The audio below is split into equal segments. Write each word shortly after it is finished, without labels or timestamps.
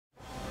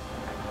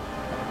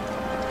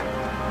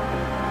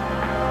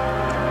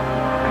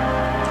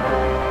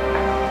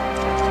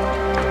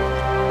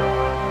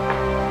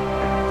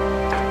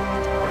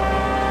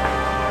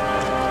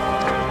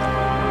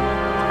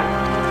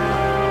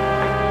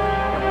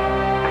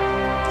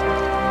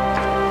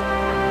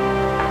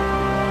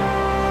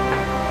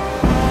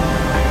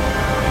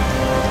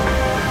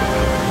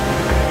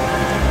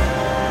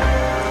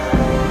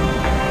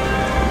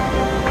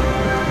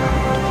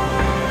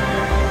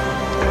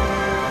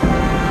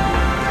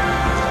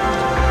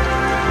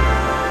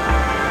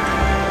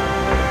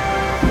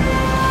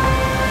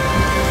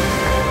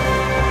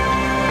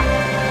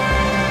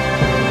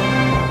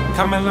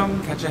Come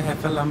along, catch a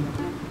heffalump,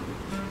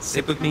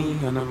 sit with me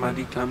on a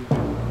muddy clump.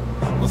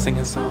 We'll sing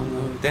a song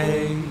of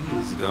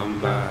days gone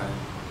by.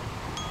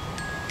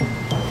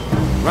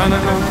 Run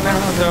along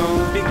now,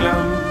 don't be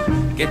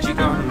glum. Get you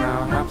gone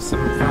now, have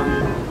some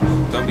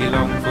fun. Don't be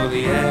long for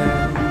the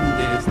end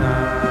is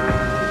nigh.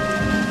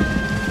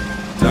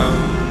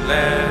 Don't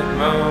let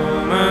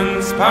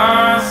moments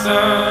pass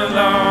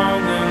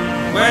along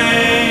and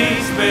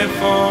waste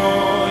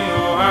before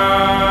your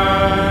eyes.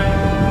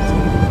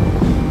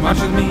 March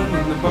with me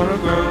in the borough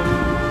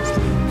groves,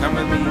 come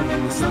with me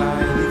in the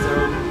slimy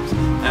toes,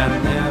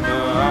 and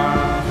never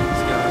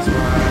ask us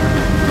why.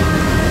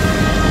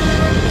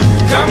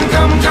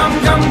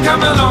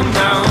 Come along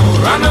now,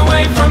 run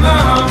away from the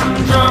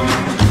humdrum.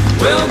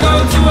 We'll go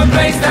to a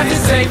place that is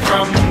safe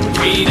from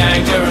greed,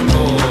 anger and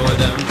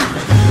boredom.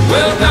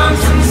 We'll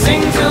dance and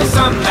sing till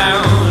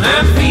sundown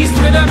and feast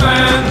with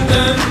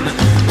abandon.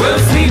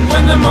 We'll sleep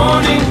when the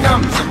morning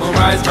comes and we'll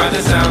rise by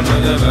the sound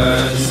of the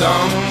bird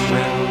song.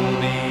 We'll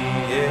be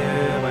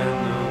here when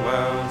the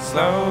world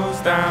slows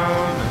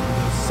down and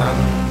the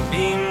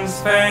sunbeams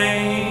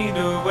fade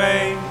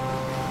away,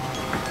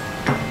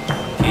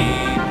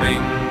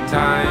 keeping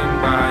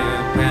time by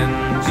a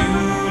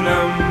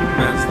pendulum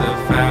as the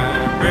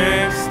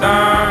fabric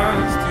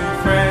starts to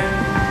fray.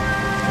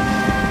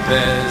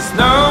 There's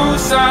no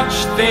such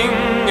thing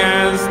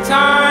as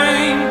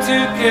time to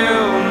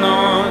kill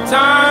nor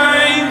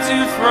time to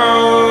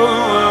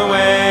throw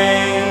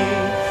away.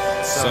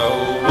 So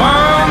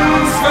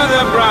once for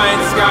the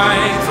bright sky,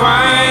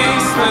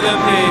 twice for the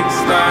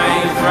pigsty,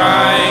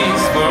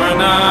 thrice for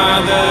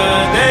another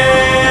day.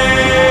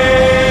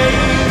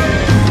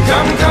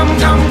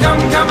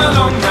 Come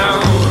along now,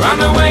 run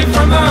away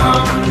from the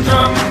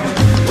humdrum.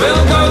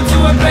 We'll go to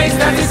a place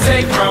that is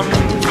safe from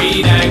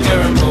greed, anger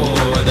and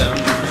boredom.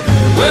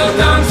 We'll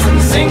dance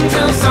and sing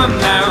till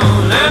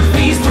sundown and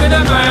feast with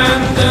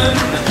abandon.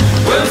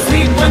 We'll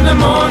sleep when the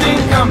morning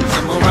comes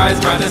and we'll rise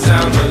by the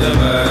sound of the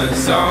bird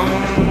song.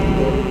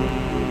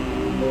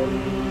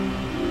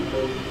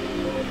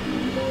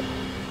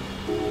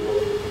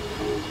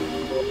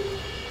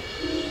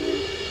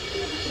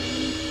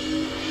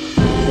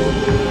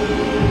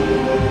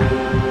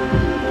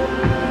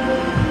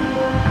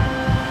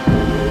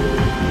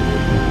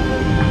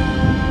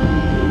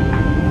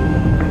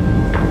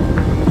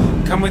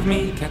 Come with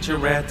me, catch a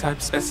rare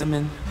type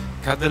specimen,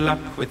 cuddle up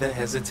with a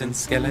hesitant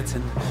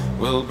skeleton.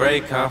 We'll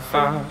break our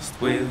fast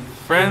with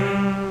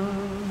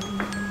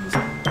friends.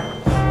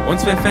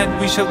 Once we're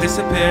fed, we shall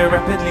disappear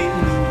rapidly.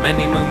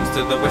 Many moons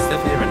to the west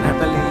of here and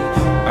happily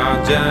our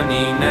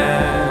journey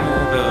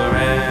never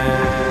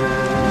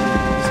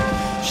ends.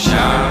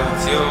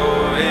 Shut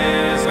your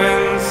ears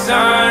when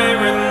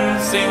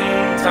sirens sing,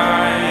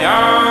 tie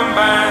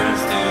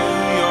armbands to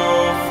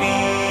your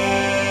feet.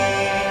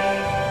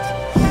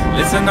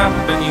 Listen up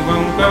and you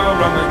won't go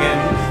wrong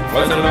again.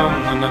 Float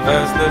along on the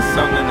verseless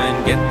song and then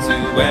get to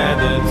where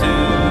the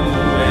two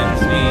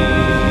ends meet.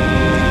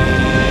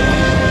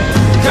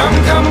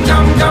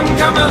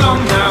 Come along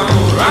now,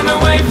 run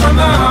away from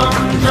the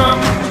humdrum.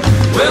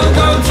 We'll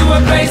go to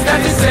a place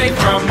that is safe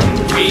from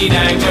greed,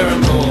 anger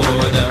and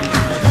boredom.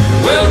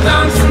 We'll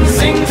dance and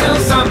sing till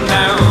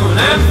sundown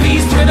and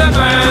feast with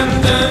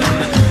abandon.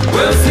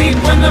 We'll sleep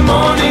when the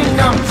morning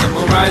comes and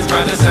we'll rise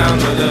by the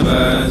sound of the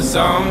bird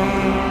song.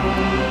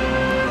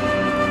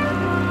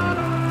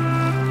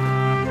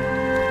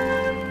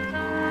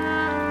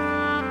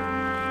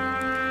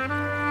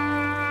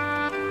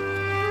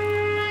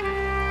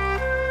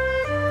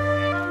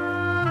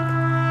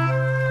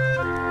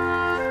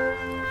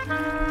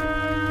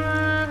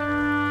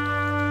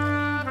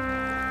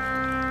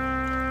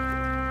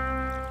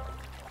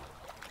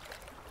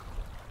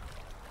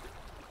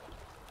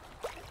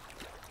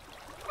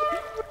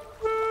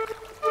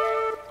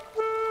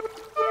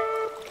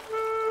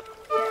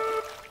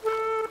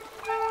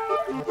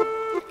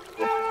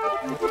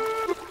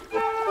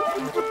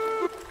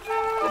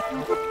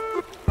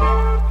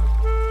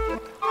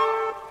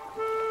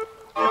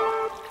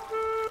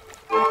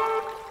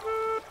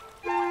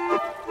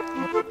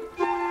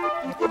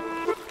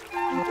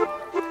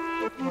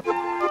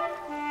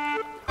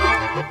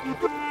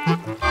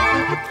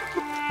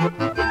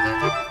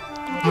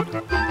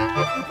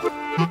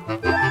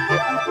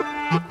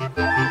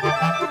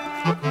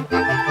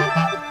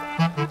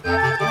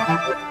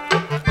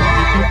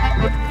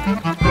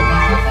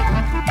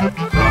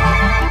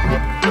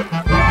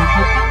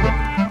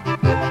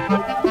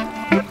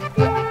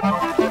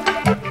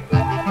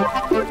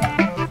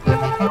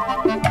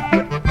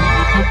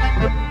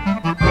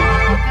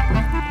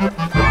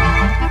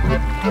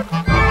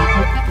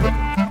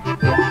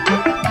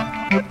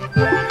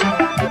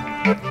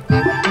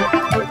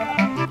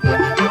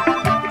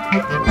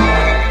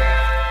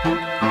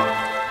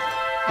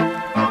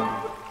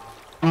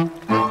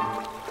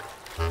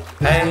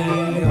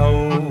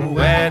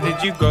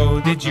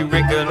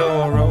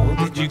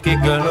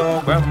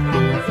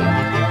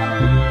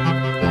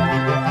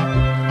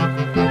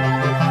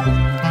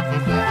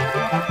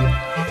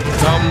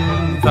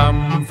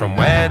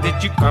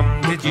 did you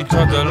come? Did you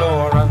toddle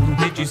or run?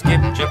 Did you skip,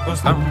 jump or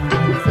stumble?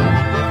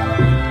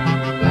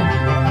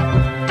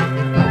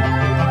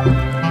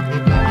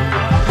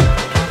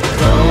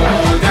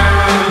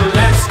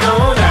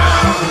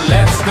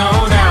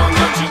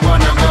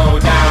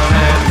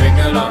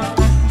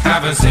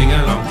 Sing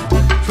along,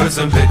 put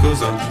some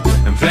pickles on,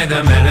 and play the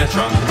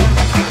mellotron.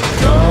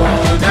 Go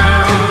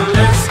down,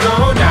 let's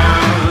go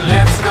down,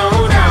 let's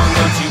go down.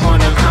 Don't you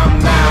wanna come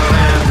down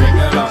and ring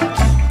along?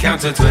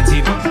 Count to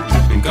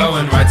 21, and go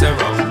and right a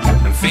wrong,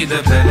 and feed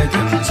the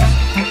pelicans.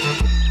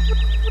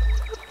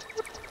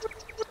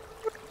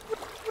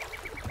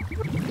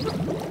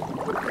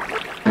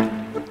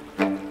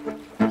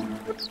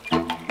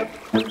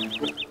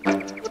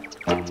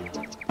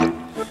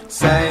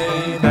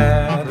 Say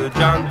that the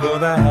jungle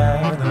that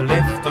had a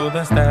lift or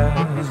the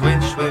stairs,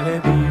 which will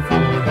it be for?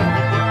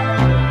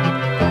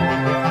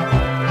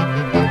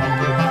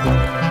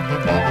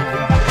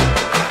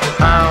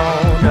 How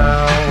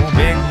now,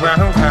 big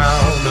brown cow,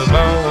 the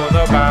bow or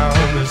the bow,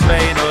 the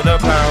spade or the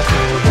plow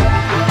for?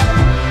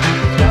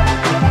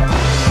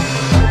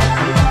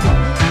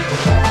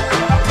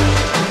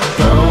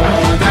 Go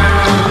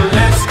down,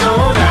 let's go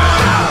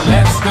down,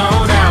 let's go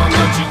down.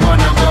 Don't you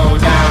wanna go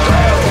down?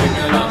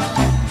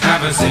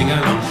 Have a sing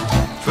along,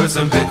 put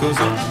some pickles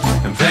on,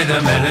 and play the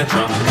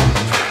mellotron.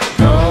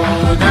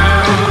 Go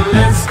down,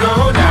 let's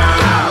go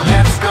down,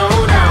 let's go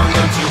down.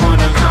 Don't you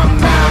wanna come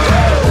down?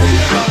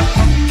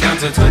 Count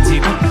to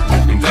 21,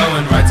 and go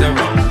and right a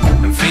wrong,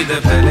 and feed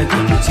the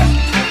pelicans.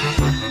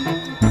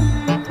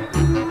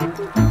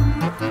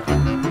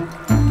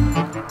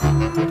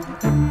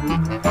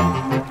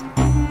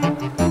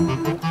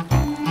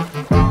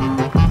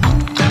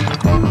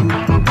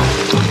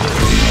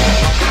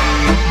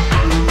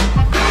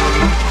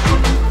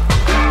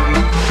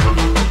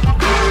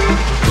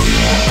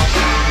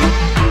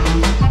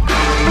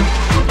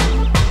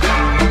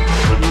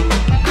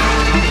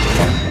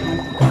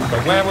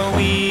 Where will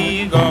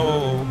we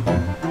go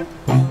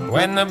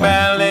when the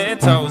ballet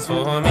tolls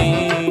for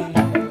me?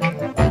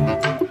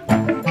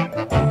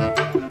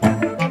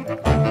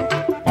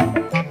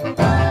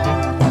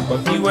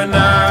 But you and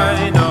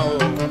I know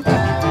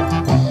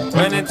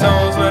when it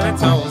tolls, well it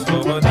tolls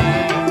for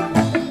thee.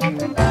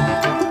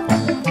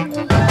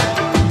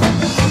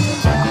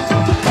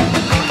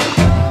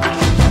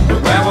 But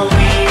where will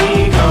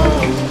we go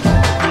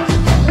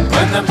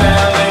when the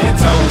ballet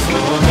tolls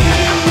for me?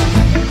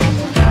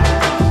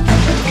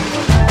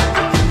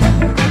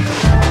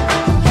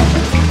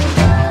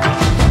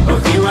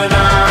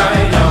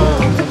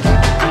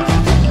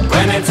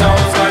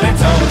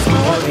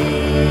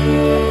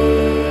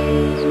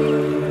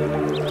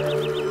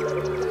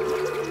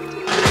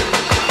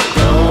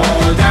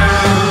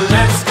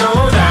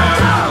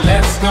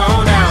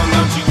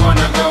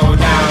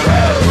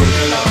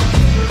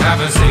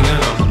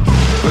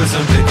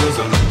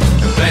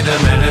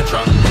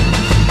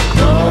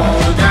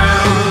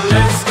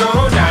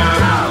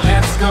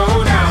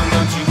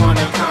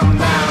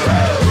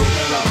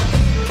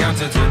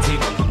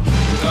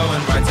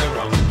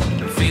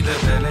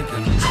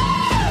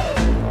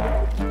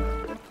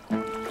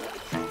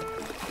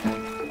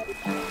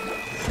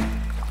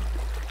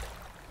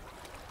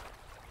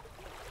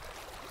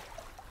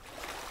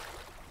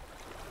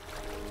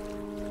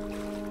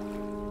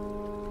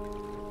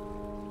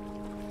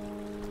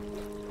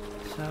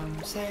 Some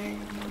say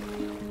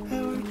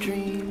our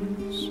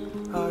dreams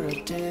are a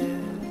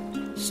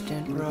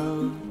distant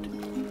road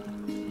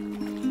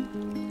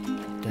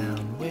down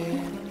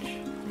which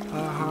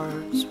our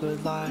hearts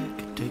would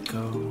like to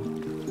go.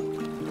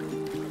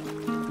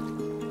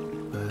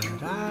 But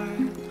I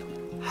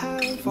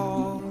have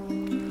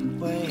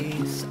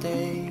always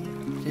stayed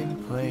in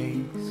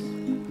place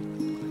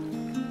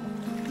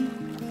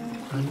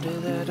under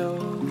that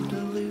old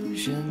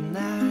illusion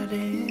that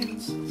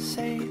it's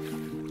safe.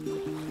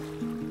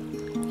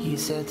 He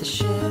said the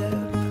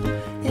ship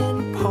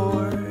in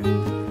port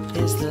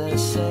is the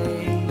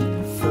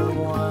safer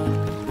one,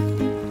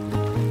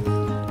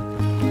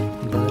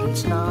 but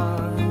it's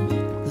not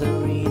the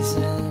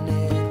reason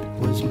it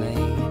was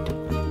made.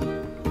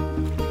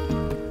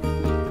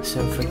 So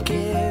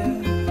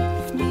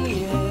forgive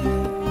me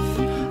if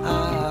I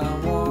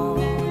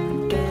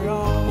wander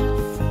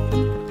off,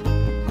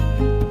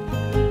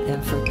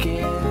 and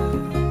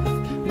forgive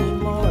me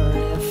more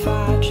if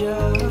I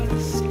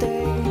just stay.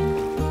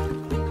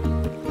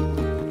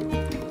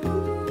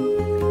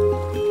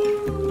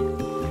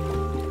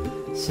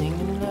 Sing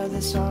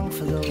another song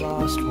for the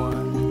lost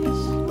ones.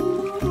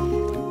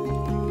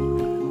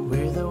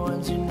 We're the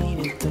ones who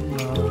need it the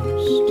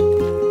most.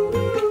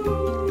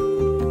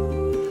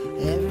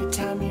 Every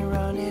time you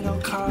run,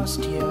 it'll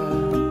cost you,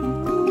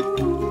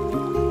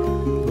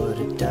 but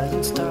it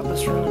doesn't stop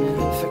us running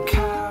if a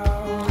cow